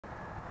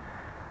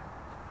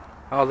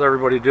How's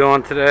everybody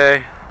doing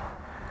today?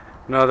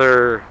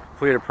 Another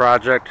completed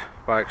project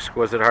by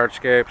Exquisite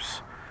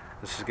Hardscapes.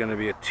 This is going to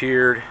be a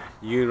tiered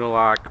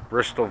Unilock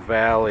Bristol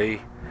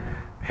Valley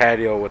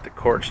patio with the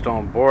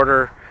Courtstone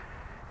border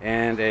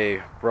and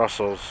a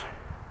Brussels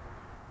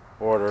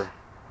border.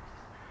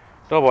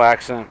 Double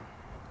accent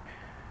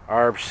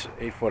arbs,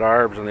 8-foot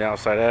arbs on the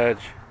outside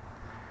edge.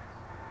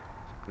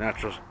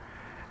 Natural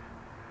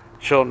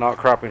Chilton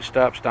Outcropping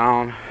steps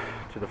down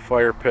to the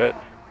fire pit.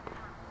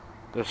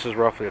 This is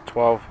roughly a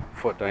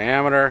 12-foot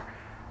diameter.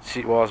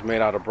 Seat wall is made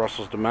out of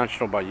Brussels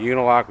dimensional by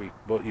Unilock. We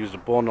use the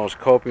bullnose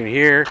coping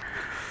here.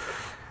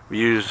 We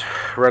use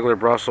regular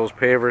Brussels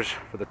pavers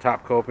for the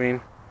top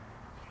coping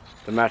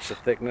to match the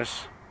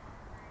thickness.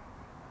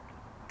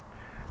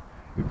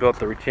 We built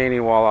the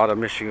retaining wall out of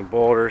Michigan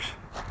boulders.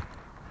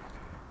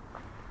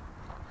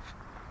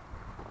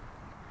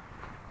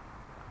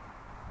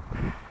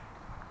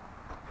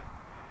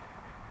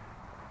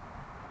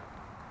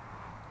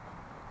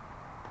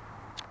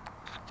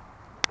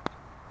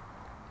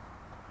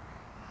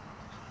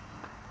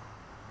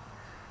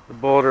 The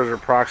boulders are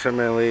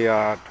approximately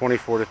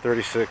 24 to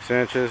 36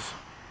 inches.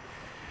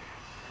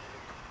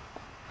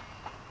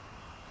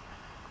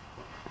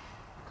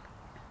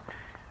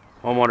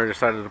 Homeowner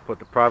decided to put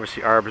the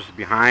privacy arbors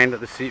behind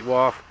the seat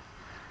wall.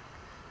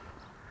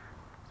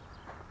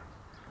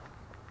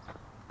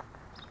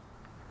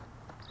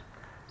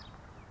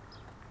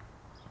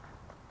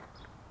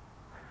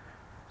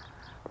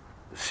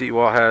 The seat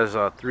wall has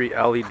 3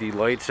 LED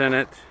lights in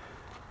it,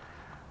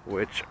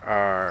 which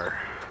are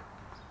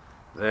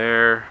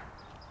there,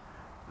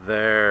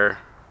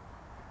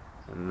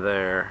 and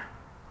there.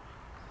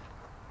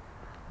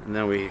 And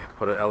then we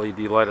put an LED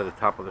light at the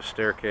top of the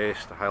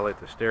staircase to highlight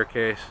the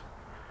staircase.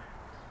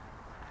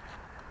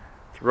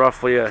 It's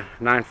roughly a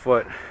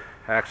 9-foot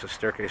access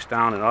staircase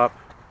down and up.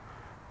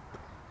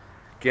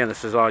 Again,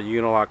 this is all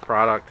Unilock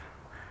product.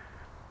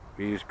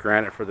 We use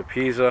granite for the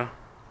Pisa.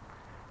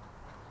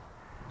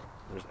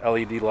 There's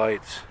LED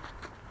lights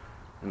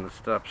and the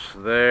steps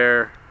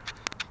there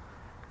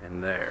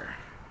and there.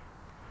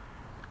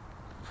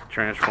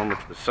 Transformer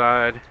to the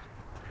side.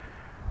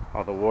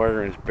 All the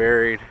wiring is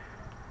buried.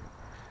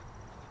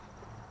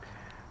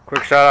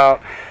 Quick shout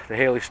out to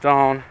Haley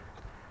Stone.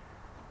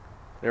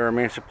 They're our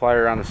main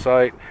supplier on the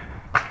site.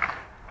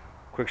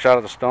 Quick shout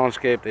out to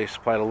Stonescape. They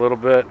supplied a little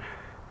bit.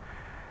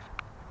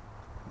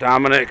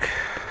 Dominic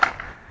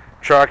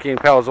Trucking,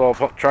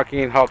 Palazzolo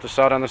Trucking helped us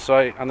out on the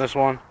site on this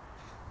one.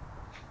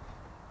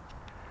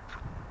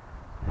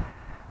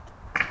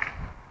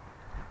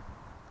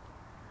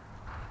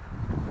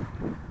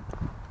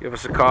 Give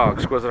us a call,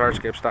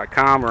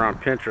 exquisitehardscapes.com, or on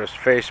Pinterest,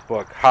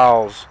 Facebook,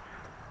 Howls,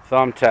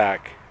 Thumbtack.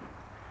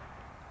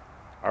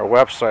 Our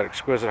website,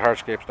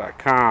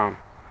 exquisitehardscapes.com.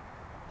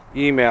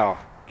 Email,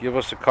 give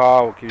us a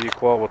call, we'll give you a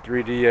quote, we'll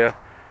 3D you.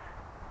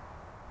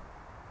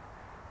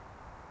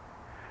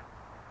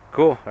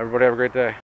 Cool, everybody have a great day.